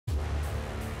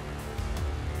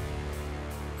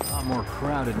lot more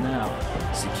crowded now.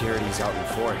 Security's out in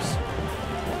force.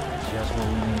 Just what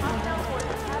we need.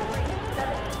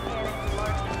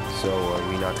 So, are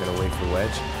we not gonna wait for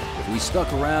Wedge? If we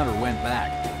stuck around or went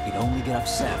back, he'd only get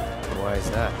upset. Why is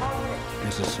that?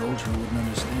 Guess a soldier wouldn't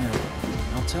understand.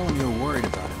 I'll tell him you're worried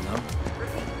about him, though.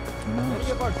 Who knows?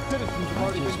 Many of our citizens have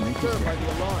already been disturbed by the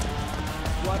alarm.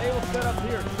 Squad A will set up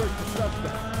here to search the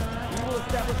suspect. We will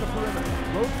establish a perimeter,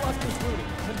 roadblocks included,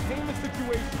 contain the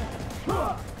situation.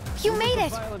 You made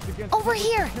it! Over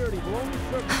here! Security will only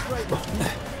serve the strike.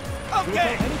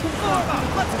 Okay!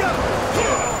 Let's go!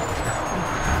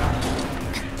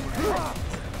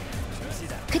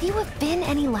 Could you have been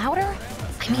any louder?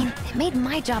 I mean, it made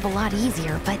my job a lot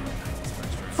easier, but...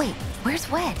 Wait, where's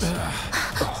Wedge?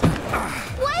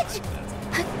 Wedge!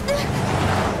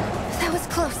 That was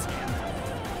close.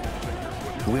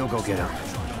 We'll go get him.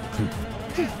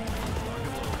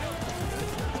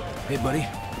 Hey, buddy.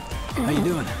 How you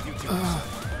doing?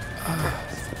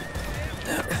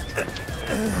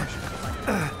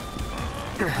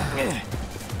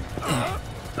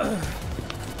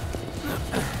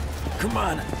 Come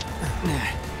on.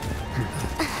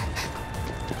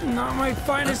 Not my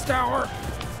finest hour.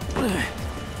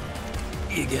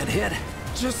 You get hit?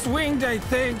 Just swinged, I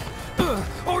think.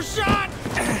 Oh, shot!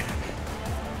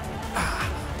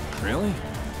 Really?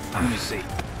 Let me see.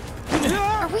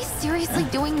 Are we seriously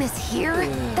doing this here?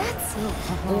 That's...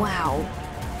 Wow.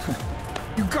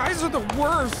 You guys are the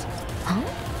worst. Huh?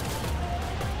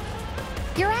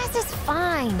 Your ass is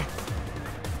fine.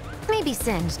 Maybe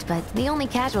singed, but the only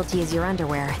casualty is your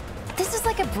underwear. This is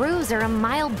like a bruise or a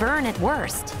mild burn at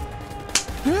worst.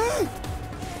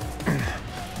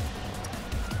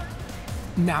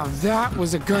 Now that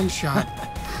was a gunshot.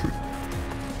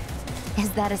 Is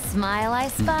that a smile I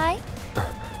spy?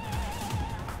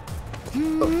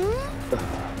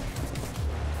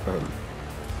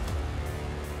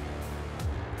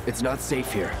 It's not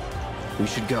safe here. We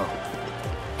should go.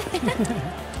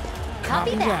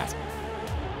 Copy that.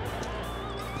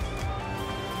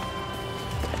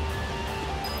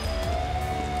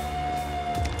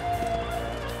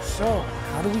 So,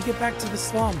 how do we get back to the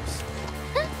slums?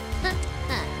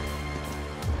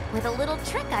 With a little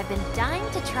trick I've been dying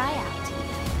to try out.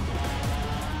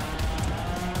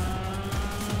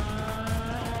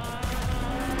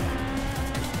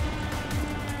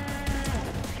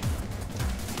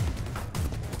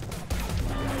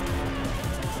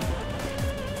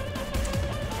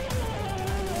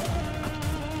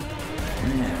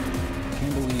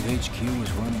 Can't believe HQ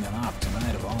was running an op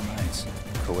tonight of all nights.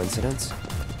 Coincidence?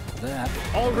 That.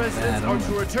 All residents are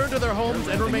to return to their homes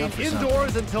and remain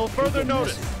indoors until further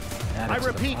notice. I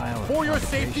repeat, for your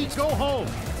safety, go home.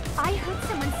 I heard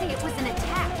someone say it was an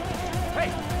attack. Hey,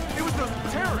 it was those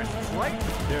terrorists, right?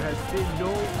 There has been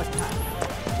no attack.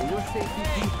 For your safety,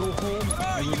 please go home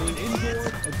and remain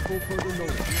indoors until further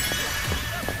notice.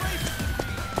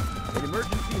 An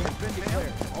emergency has been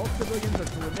declared. All civilians are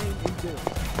to remain indoors.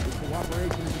 With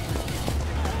cooperation is appreciated.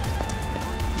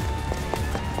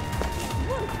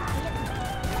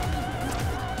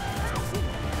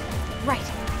 Right,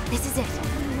 this is it.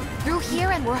 Through here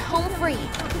and we're home free.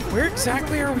 Where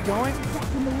exactly are we going?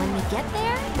 When we get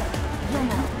there, you'll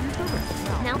know.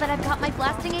 Now that I've got my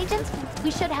blasting agent, we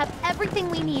should have everything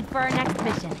we need for our next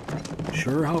mission.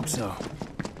 Sure hope so.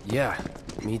 Yeah,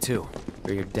 me too.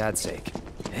 For your dad's sake.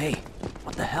 Hey,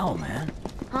 what the hell, man?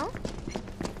 Huh?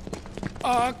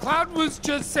 Cloud was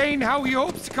just saying how he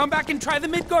hopes to come back and try the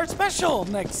Midgard special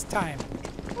next time.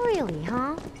 Really,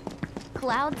 huh?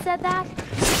 Cloud said that?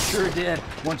 Sure did.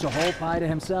 Wants a whole pie to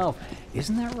himself.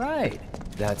 Isn't that right?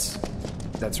 That's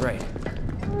right.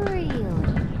 Really?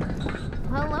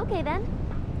 Well, okay then.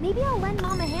 Maybe I'll lend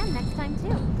Mom a hand next time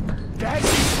too. That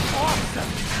is awesome!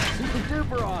 Super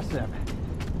duper awesome.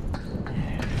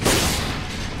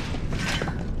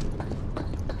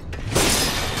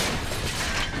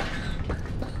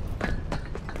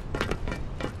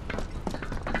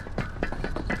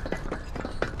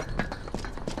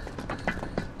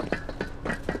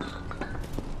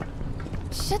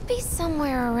 Should be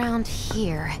somewhere around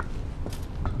here.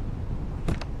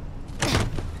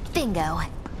 Bingo.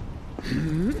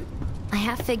 I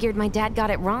half figured my dad got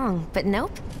it wrong, but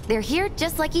nope. They're here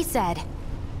just like he said.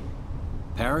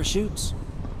 Parachutes?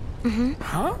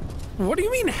 Huh? What do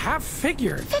you mean half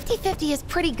figured? 50-50 is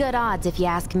pretty good odds if you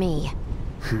ask me.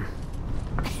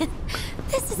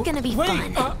 This is gonna be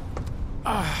fun.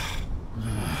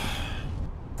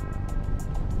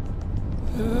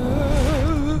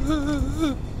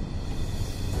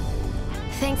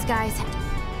 Thanks, guys.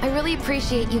 I really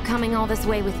appreciate you coming all this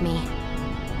way with me.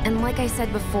 And like I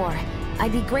said before,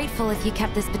 I'd be grateful if you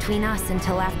kept this between us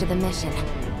until after the mission.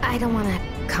 I don't want to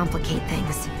complicate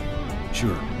things.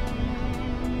 Sure.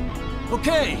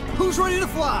 Okay, who's ready to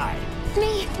fly?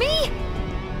 Me!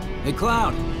 Hey,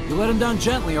 Cloud, you let him down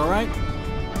gently, all right?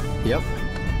 Yep.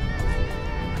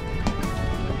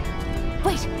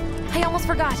 Wait, I almost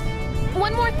forgot.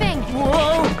 One more thing.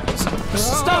 Whoa!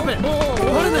 Stop it!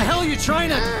 What in the hell are you trying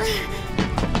to...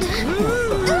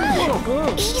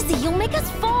 Easy, you'll make us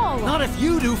fall. Not if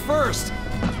you do first!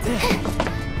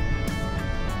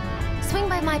 Swing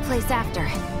by my place after,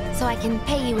 so I can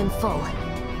pay you in full.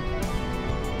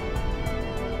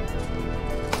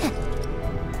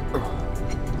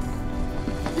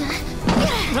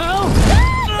 No!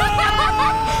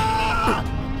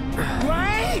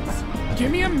 Wait!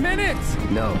 Give me a minute!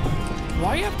 No,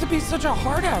 Why you have to be such a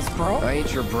hard ass, bro? I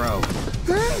ain't your bro.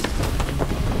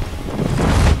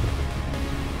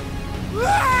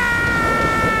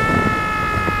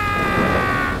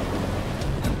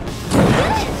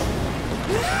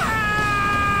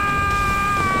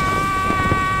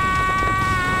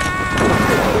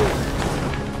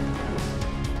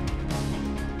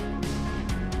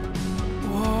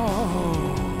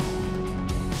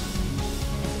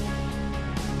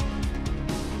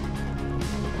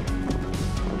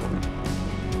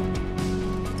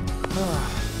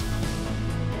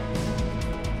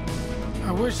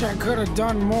 I wish I could have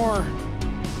done more.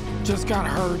 Just got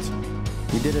hurt.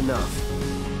 You did enough.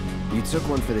 You took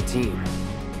one for the team.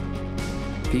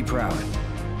 Be proud.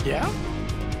 Yeah?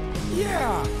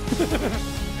 Yeah.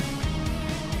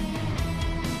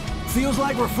 Feels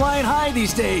like we're flying high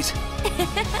these days.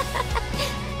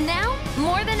 Now,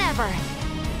 more than ever.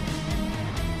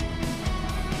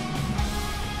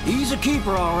 He's a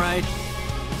keeper, all right.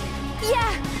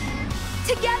 Yeah!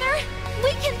 Together,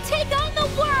 we can take on the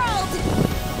world!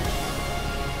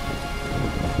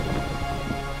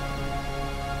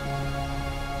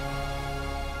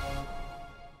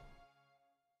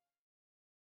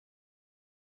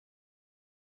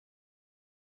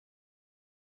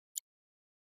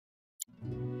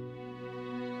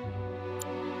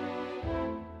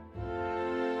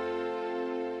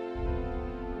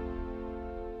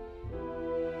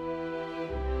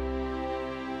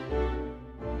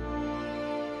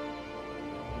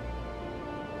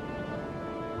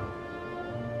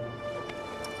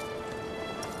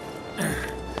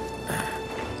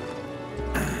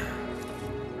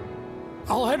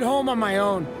 I'll head home on my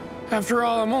own. After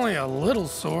all, I'm only a little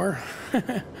sore.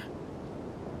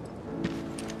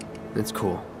 It's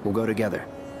cool. We'll go together.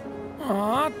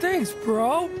 Aw, thanks,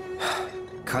 bro.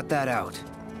 Cut that out.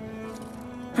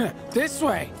 This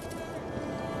way.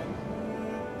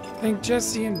 Think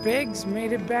Jesse and Biggs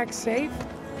made it back safe?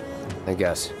 I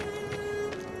guess.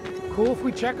 Cool if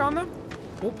we check on them?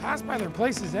 We'll pass by their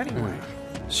places anyway.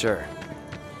 Sure.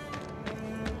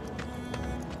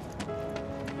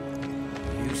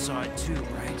 You saw it too,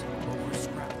 right? Over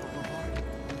Scrap Boulevard.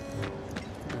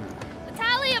 The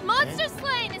tally of monsters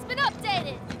slain has been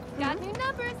updated. Got new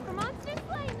numbers for monsters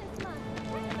slain this month.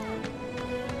 Check them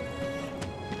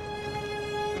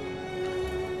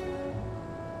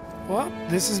out. Well,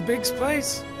 this is Biggs'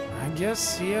 place. I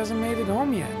guess he hasn't made it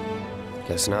home yet.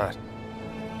 Guess not.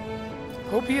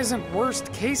 Hope he isn't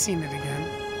worst casing it again.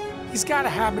 He's got a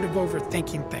habit of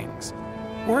overthinking things,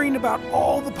 worrying about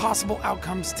all the possible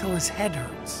outcomes till his head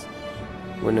hurts.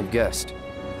 Wouldn't have guessed.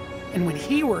 And when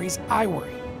he worries, I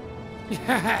worry.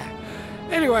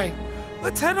 Anyway,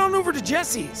 let's head on over to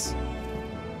Jesse's.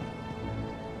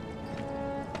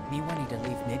 Me wanting to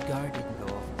leave Midgard didn't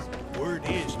go off. Word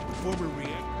is, the former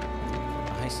reactor.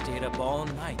 I stayed up all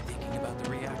night thinking about the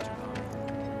reactor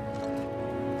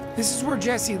bomb. This is where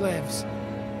Jesse lives.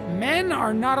 Men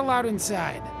are not allowed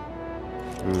inside.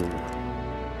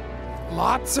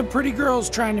 Lots of pretty girls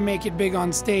trying to make it big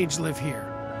on stage live here.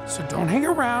 So don't hang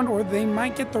around or they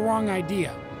might get the wrong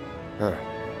idea. Huh.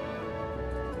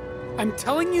 I'm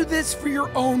telling you this for your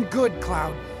own good,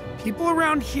 Cloud. People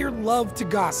around here love to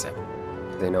gossip.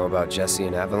 They know about Jesse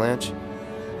and Avalanche?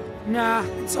 Nah,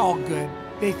 it's all good.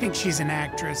 They think she's an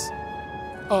actress.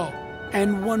 Oh,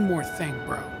 and one more thing,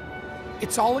 bro.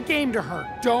 It's all a game to her.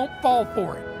 Don't fall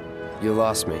for it. You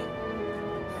lost me.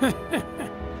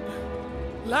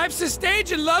 Life's a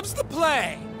stage and love's the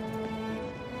play.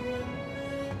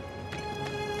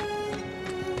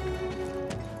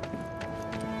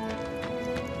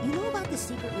 You know about the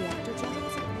secret reactor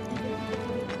jobs?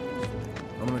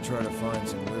 I'm gonna try to find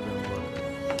some living work.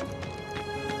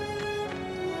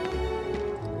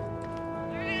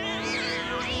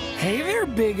 Hey there,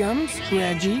 Bigums,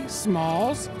 Reggie,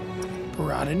 Smalls.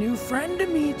 Brought a new friend to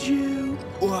meet you.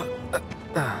 What?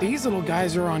 These little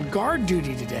guys are on guard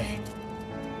duty today.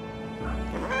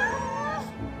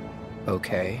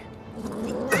 Okay.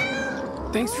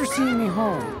 Thanks for seeing me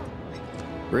home.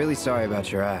 Really sorry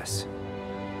about your ass.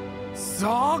 It's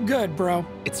all good, bro.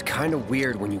 It's kind of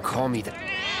weird when you call me that.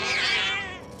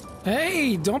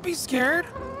 Hey, don't be scared.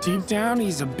 Deep down,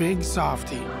 he's a big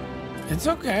softie. It's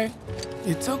okay.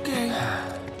 It's okay.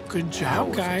 Good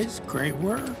job, guys. Great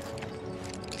work.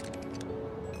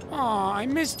 Aw, I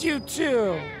missed you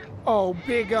too. Oh,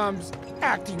 Big Um's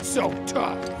acting so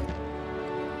tough.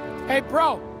 Hey,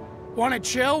 bro, wanna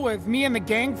chill with me and the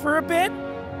gang for a bit?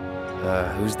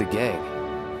 Who's the gang?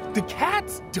 The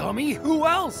cats, dummy. Who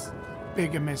else?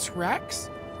 Bigamous Rex,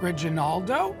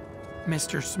 Reginaldo,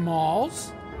 Mr.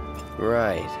 Smalls.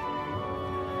 Right.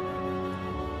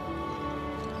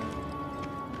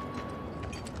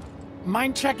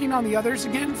 Mind checking on the others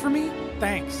again for me?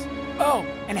 Thanks. Oh,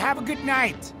 and have a good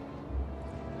night.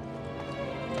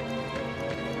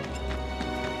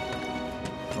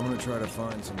 I'm gonna try to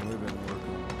find some live-in work.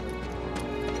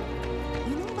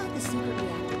 You know about the secret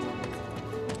reactor jobs?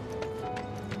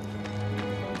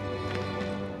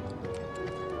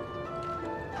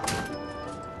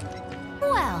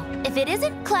 Well, if it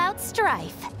isn't Cloud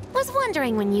Strife. Was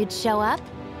wondering when you'd show up.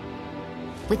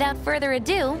 Without further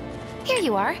ado, here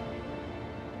you are.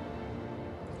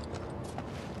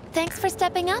 Thanks for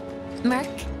stepping up, Merc.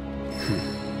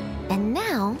 And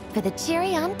now for the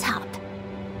cherry on top.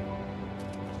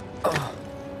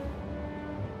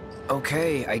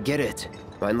 Okay, I get it.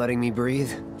 Mind letting me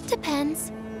breathe?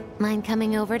 Depends. Mind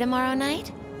coming over tomorrow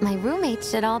night? My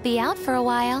roommates should all be out for a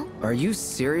while. Are you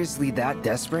seriously that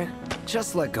desperate?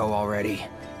 Just let go already.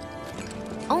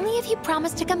 Only if you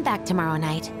promise to come back tomorrow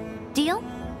night. Deal?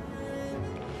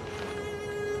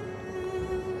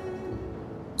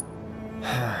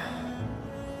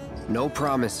 No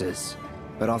promises,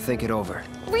 but I'll think it over.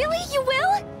 Really? You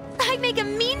will? I make a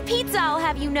mean pizza, I'll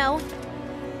have you know.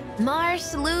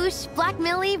 Marsh, Loosh, Black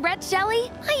Millie, Red Shelly.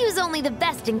 I use only the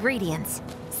best ingredients.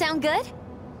 Sound good?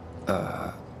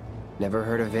 Never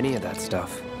heard of any of that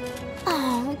stuff.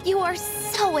 Oh, you are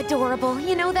so adorable,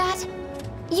 you know that?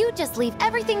 You just leave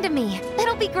everything to me.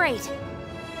 It'll be great.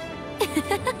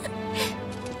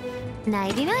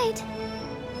 Nighty-night.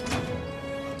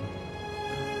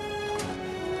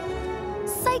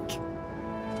 Psych.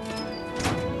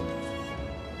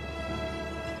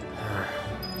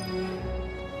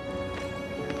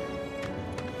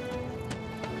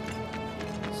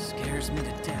 Scares me to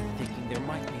death thinking there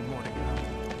might be more to come.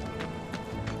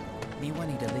 Me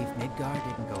wanting to leave Midgard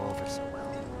didn't go over so well.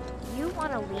 You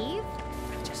want to leave?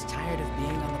 I'm just tired of being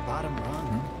on the bottom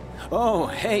rung. Oh,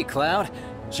 hey, Cloud.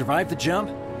 Survived the jump?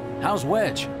 How's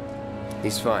Wedge?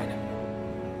 He's fine.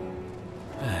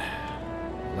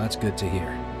 Well, that's good to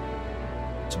hear.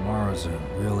 Tomorrow's a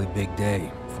really big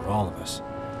day for all of us.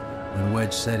 When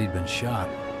Wedge said he'd been shot,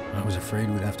 I was afraid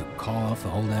we'd have to call off the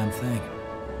whole damn thing.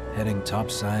 Heading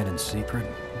topside in secret.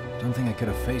 Don't think I could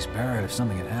have faced Barrett if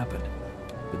something had happened.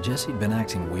 But Jessie'd been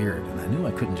acting weird, and I knew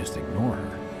I couldn't just ignore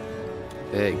her.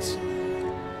 Biggs.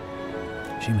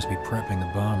 She must be prepping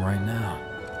the bomb right now.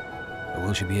 But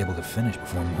will she be able to finish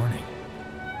before morning?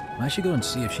 I should go and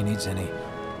see if she needs any...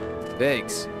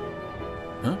 Biggs.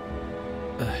 Huh?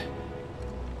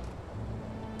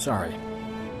 Sorry.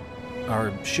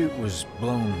 Our chute was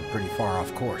blown pretty far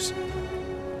off course.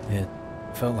 It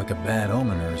felt like a bad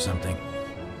omen or something.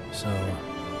 So...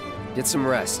 Get some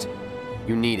rest.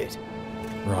 You need it.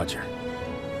 Roger.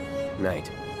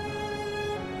 Night.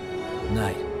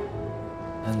 Night.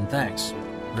 And thanks,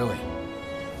 really.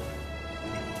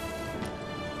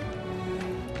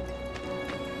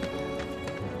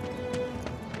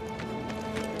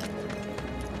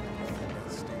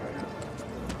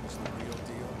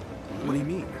 What do you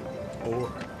mean?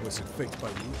 Or was it faked by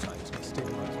you guys to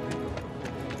stabilize radio?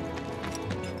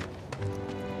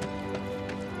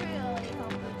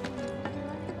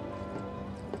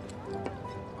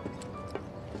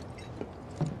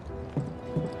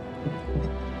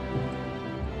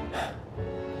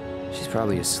 She's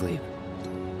probably asleep.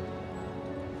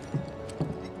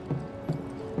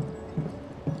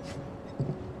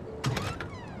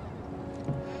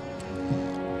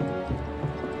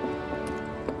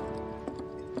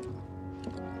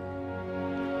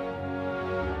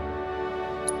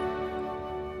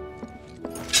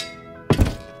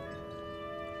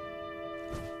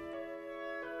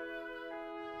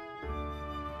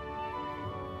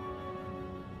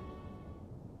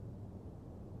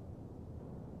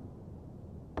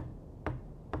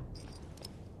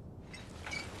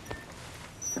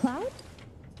 Cloud?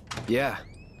 Yeah,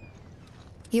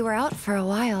 You were out for a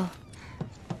while.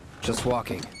 just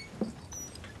walking.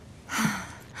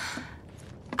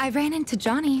 I ran into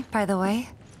Johnny, by the way.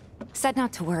 Said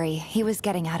not to worry, he was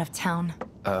getting out of town.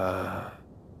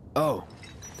 Oh,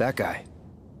 that guy.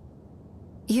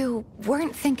 You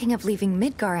weren't thinking of leaving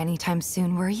Midgar anytime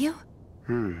soon, were you?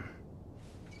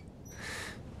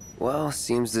 Well,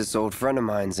 seems this old friend of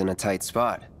mine's in a tight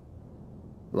spot.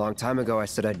 A long time ago I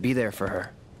said I'd be there for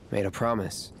her. Made a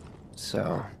promise.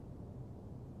 So...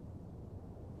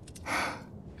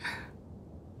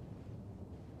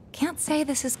 Can't say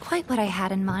this is quite what I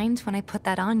had in mind when I put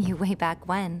that on you way back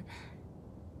when.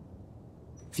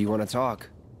 If you want to talk,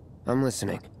 I'm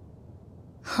listening.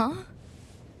 Huh?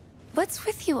 What's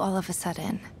with you all of a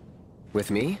sudden? With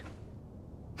me?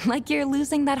 Like you're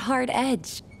losing that hard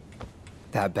edge.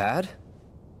 That bad?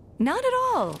 Not at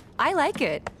all. I like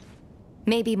it.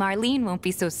 Maybe Marlene won't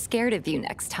be so scared of you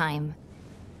next time.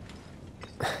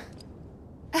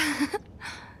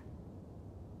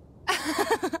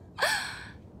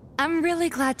 I'm really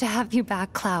glad to have you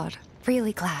back, Cloud.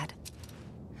 Really glad.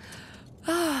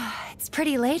 It's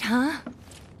pretty late, huh?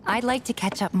 I'd like to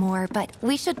catch up more, but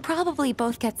we should probably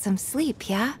both get some sleep,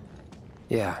 yeah?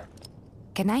 Yeah.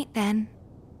 Good night, then.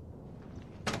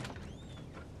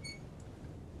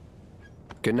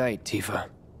 Good night, Tifa.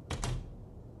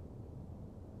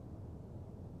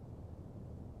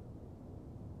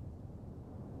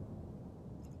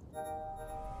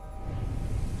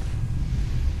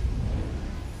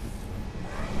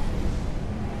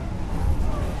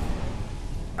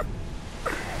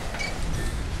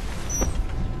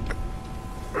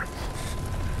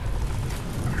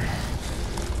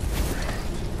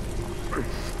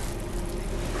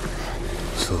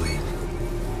 Sleep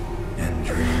and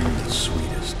dream the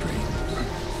sweetest dreams.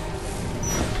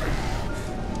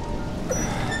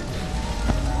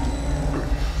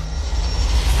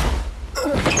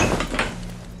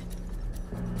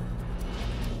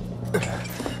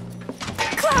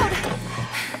 Cloud!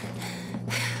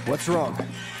 What's wrong?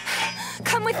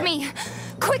 Come with me!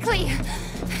 Quickly!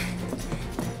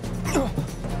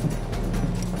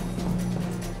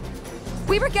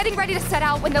 We were getting ready to set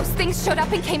out when those things showed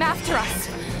up and came after us.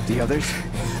 The others?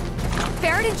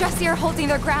 Barrett and Jesse are holding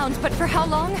their ground, but for how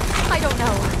long? I don't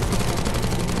know.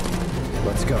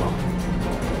 Let's go.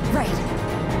 Right.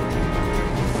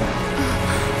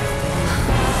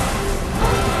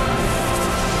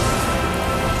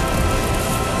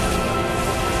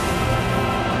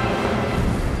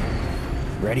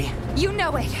 Ready? You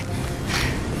know it.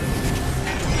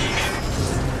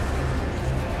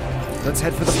 Let's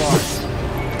head for the bar.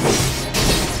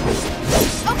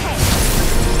 Okay.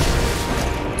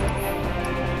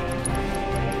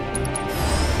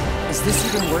 Is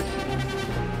this even work?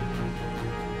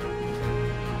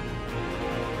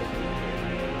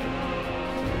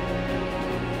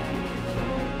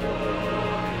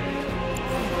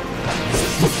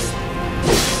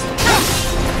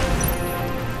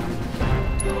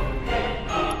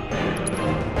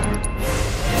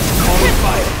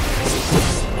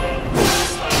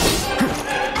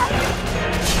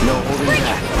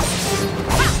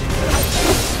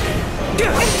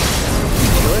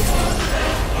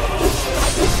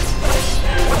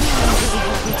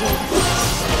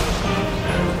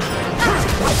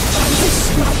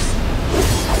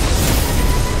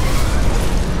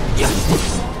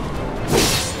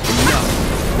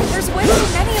 There's way too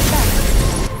many of them.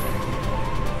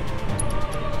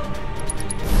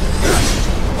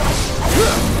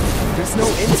 There's no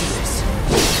end to this.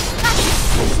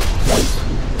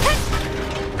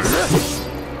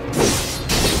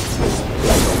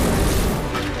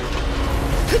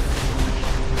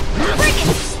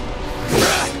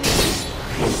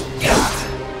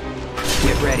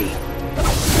 Get ready.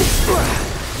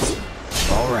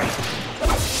 All right.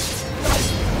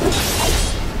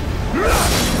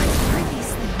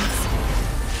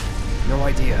 No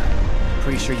idea.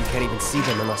 Pretty sure you can't even see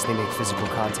them unless they make physical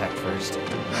contact first.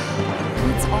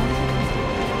 That's all.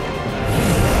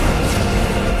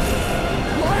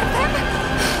 More of them?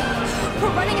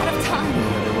 We're running out of time.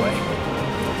 Any other way?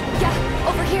 Yeah,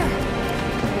 over here.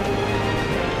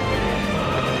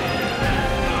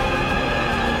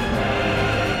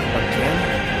 Again?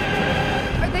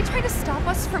 Are they trying to stop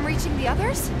us from reaching the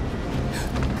others?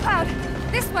 Cloud,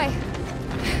 this way.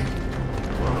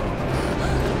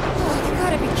 Oh, you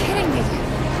gotta be kidding me.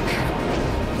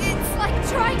 It's like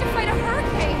trying to fight a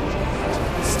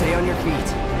hurricane. Stay on your feet.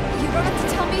 You don't have to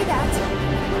tell me that.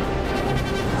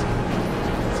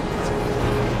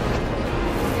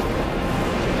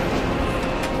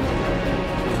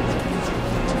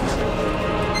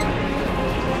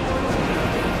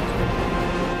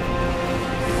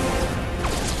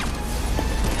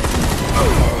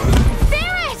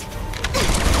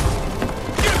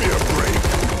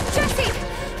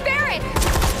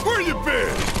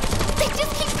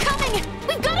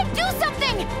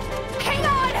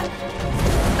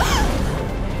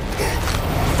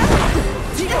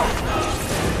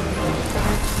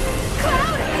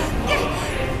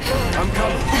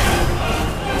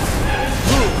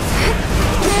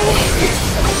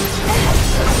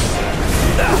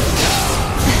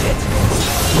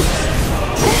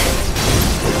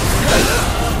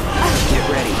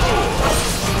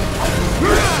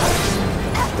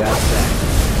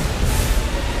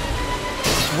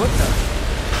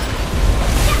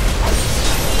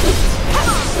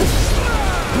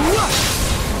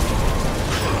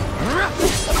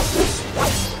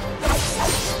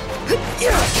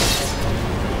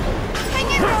 Hang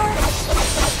in there!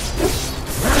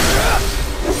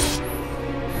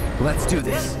 Let's do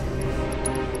this.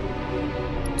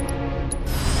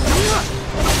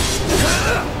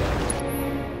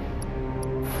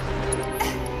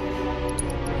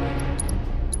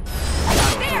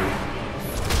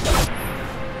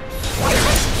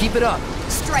 Keep it up.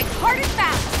 Strike hard and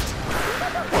fast!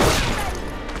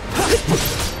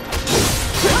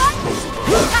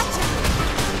 Gotcha!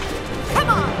 Come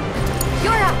on!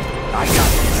 You're up! I got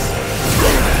this.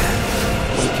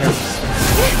 Be careful.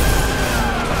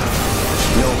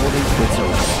 No holding it's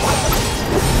over.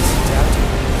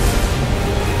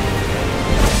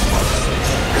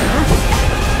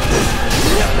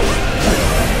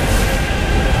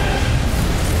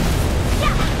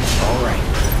 All right.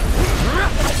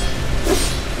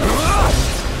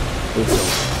 It's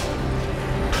over.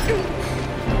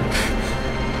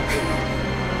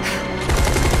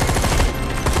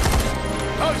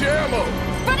 How's your ammo?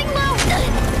 Running low!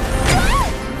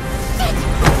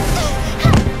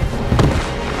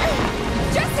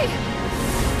 Jesse!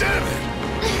 Damn it!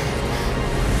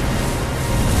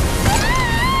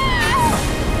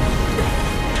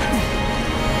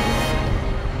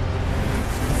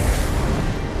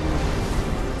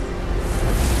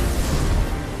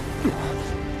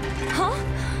 Huh?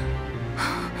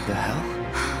 The hell?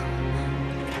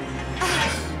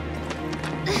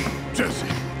 Jesse!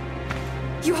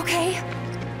 You okay?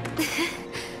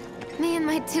 Me and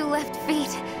my two left feet.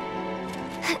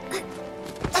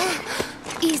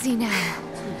 Easy now.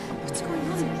 What's going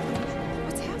on?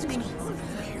 What's happening?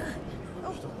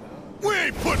 We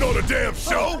ain't putting on a damn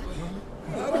show!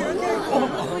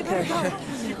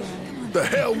 The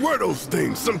hell were those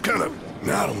things? Some kind of...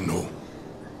 I don't know.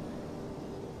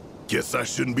 Guess I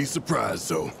shouldn't be surprised,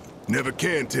 though. Never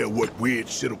can tell what weird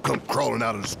shit'll come crawling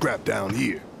out of the scrap down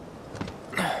here.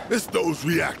 It's those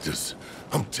reactors.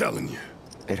 I'm telling you.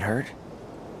 It hurt?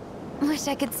 Wish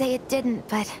I could say it didn't,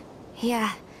 but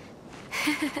yeah.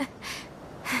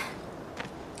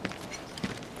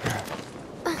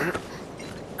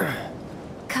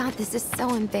 God, this is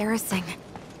so embarrassing.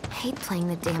 I hate playing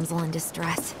the damsel in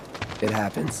distress. It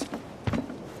happens.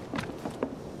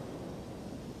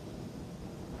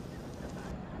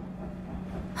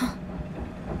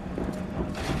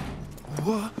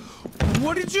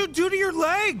 What did you do to your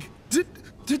leg?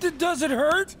 Does it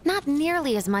hurt? Not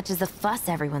nearly as much as the fuss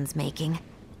everyone's making.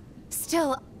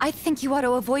 Still, I think you ought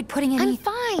to avoid putting any... I'm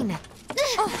fine.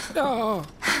 Oh.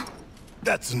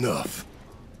 That's enough.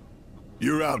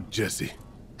 You're out, Jesse.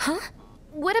 Huh?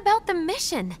 What about the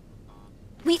mission?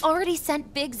 We already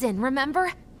sent Biggs in,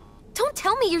 remember? Don't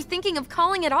tell me you're thinking of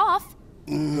calling it off.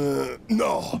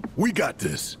 No, we got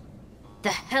this. The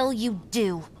hell you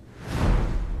do.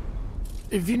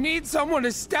 If you need someone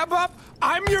to step up,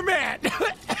 I'm your man.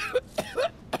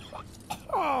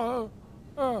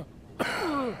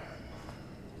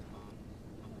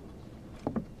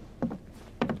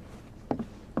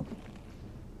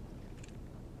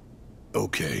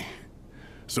 Okay,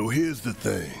 so here's the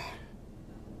thing.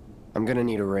 I'm gonna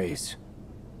need a raise.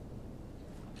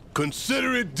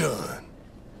 Consider it done.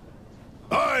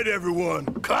 All right, everyone,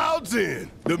 clouds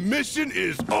in. The mission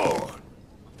is on.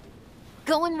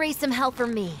 Go and raise some hell for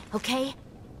me, okay?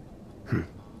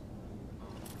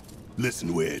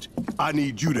 Listen, Wedge, I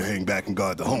need you to hang back and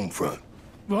guard the home front.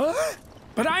 What?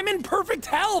 But I'm in perfect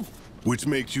health. Which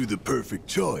makes you the perfect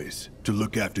choice to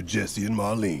look after Jesse and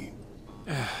Marlene.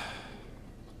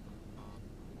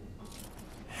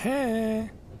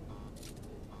 Hey.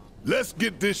 Let's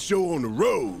get this show on the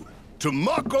road to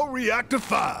Mako Reactor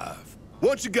 5.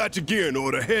 Once you got your gear in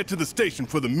order, head to the station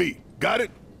for the meet. Got it?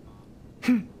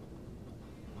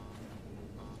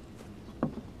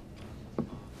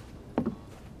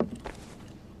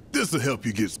 This'll help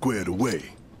you get squared away.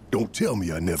 Don't tell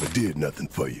me I never did nothing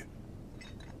for you.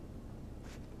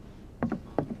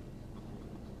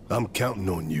 I'm counting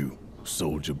on you,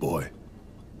 soldier boy.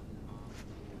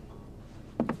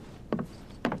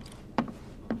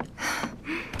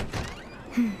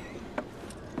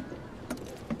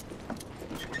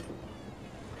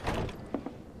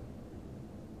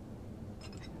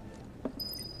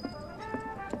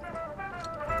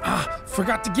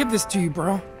 Forgot to give this to you,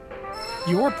 bro.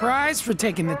 Your prize for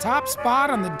taking the top spot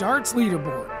on the darts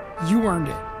leaderboard. You earned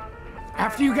it.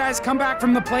 After you guys come back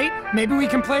from the plate, maybe we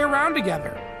can play around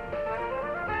together.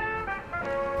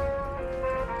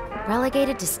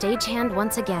 Relegated to stagehand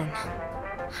once again.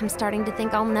 I'm starting to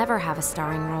think I'll never have a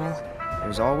starring role.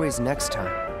 There's always next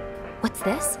time. What's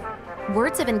this?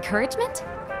 Words of encouragement?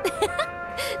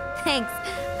 Thanks.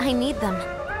 I need them.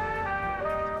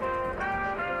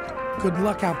 Good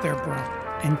luck out there, bro,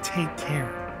 and take care.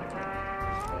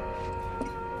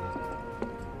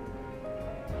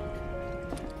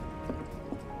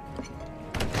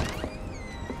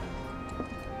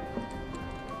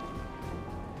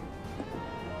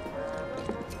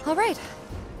 All right,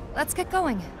 let's get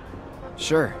going.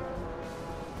 Sure.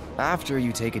 After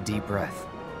you take a deep breath.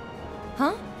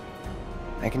 Huh?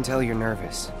 I can tell you're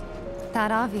nervous.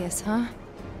 That obvious, huh?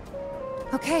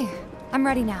 Okay, I'm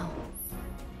ready now.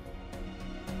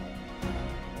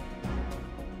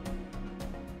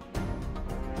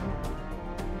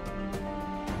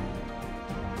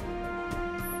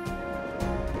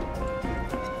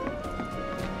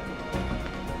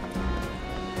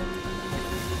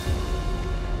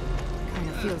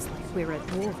 Kinda feels like we're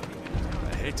at war.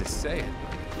 I hate to say it,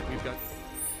 but we've got...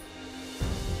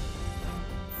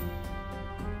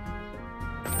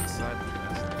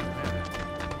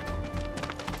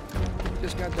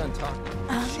 Just got done talking.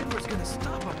 Shit was gonna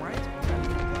stop him, right?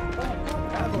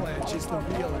 Avalanche is the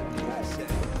real enemy, I say.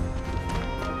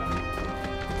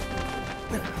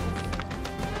 Maybe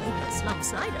a slum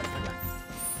cider for nothing.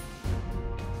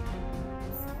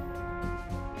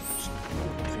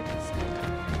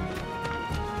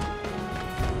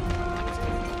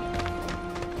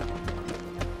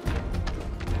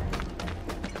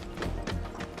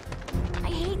 I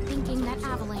hate thinking that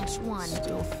Avalanche won.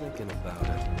 Still thinking about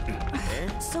it.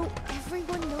 So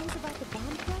everyone knows about the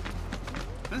bomb threat?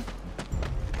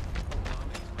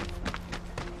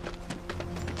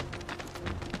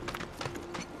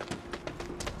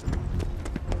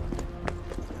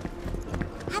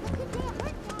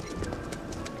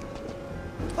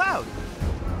 Cloud,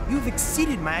 you've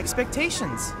exceeded my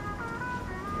expectations.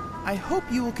 I hope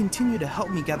you will continue to help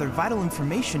me gather vital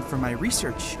information for my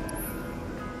research.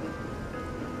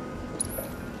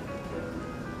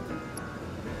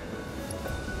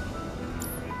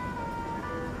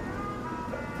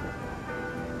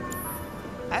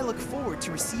 I look forward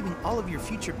to receiving all of your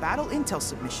future battle intel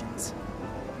submissions.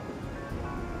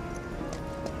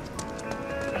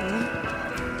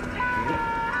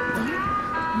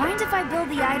 Mind if I build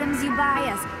the items you buy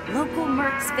as local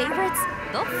mercs favorites?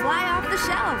 They'll fly off the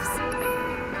shelves.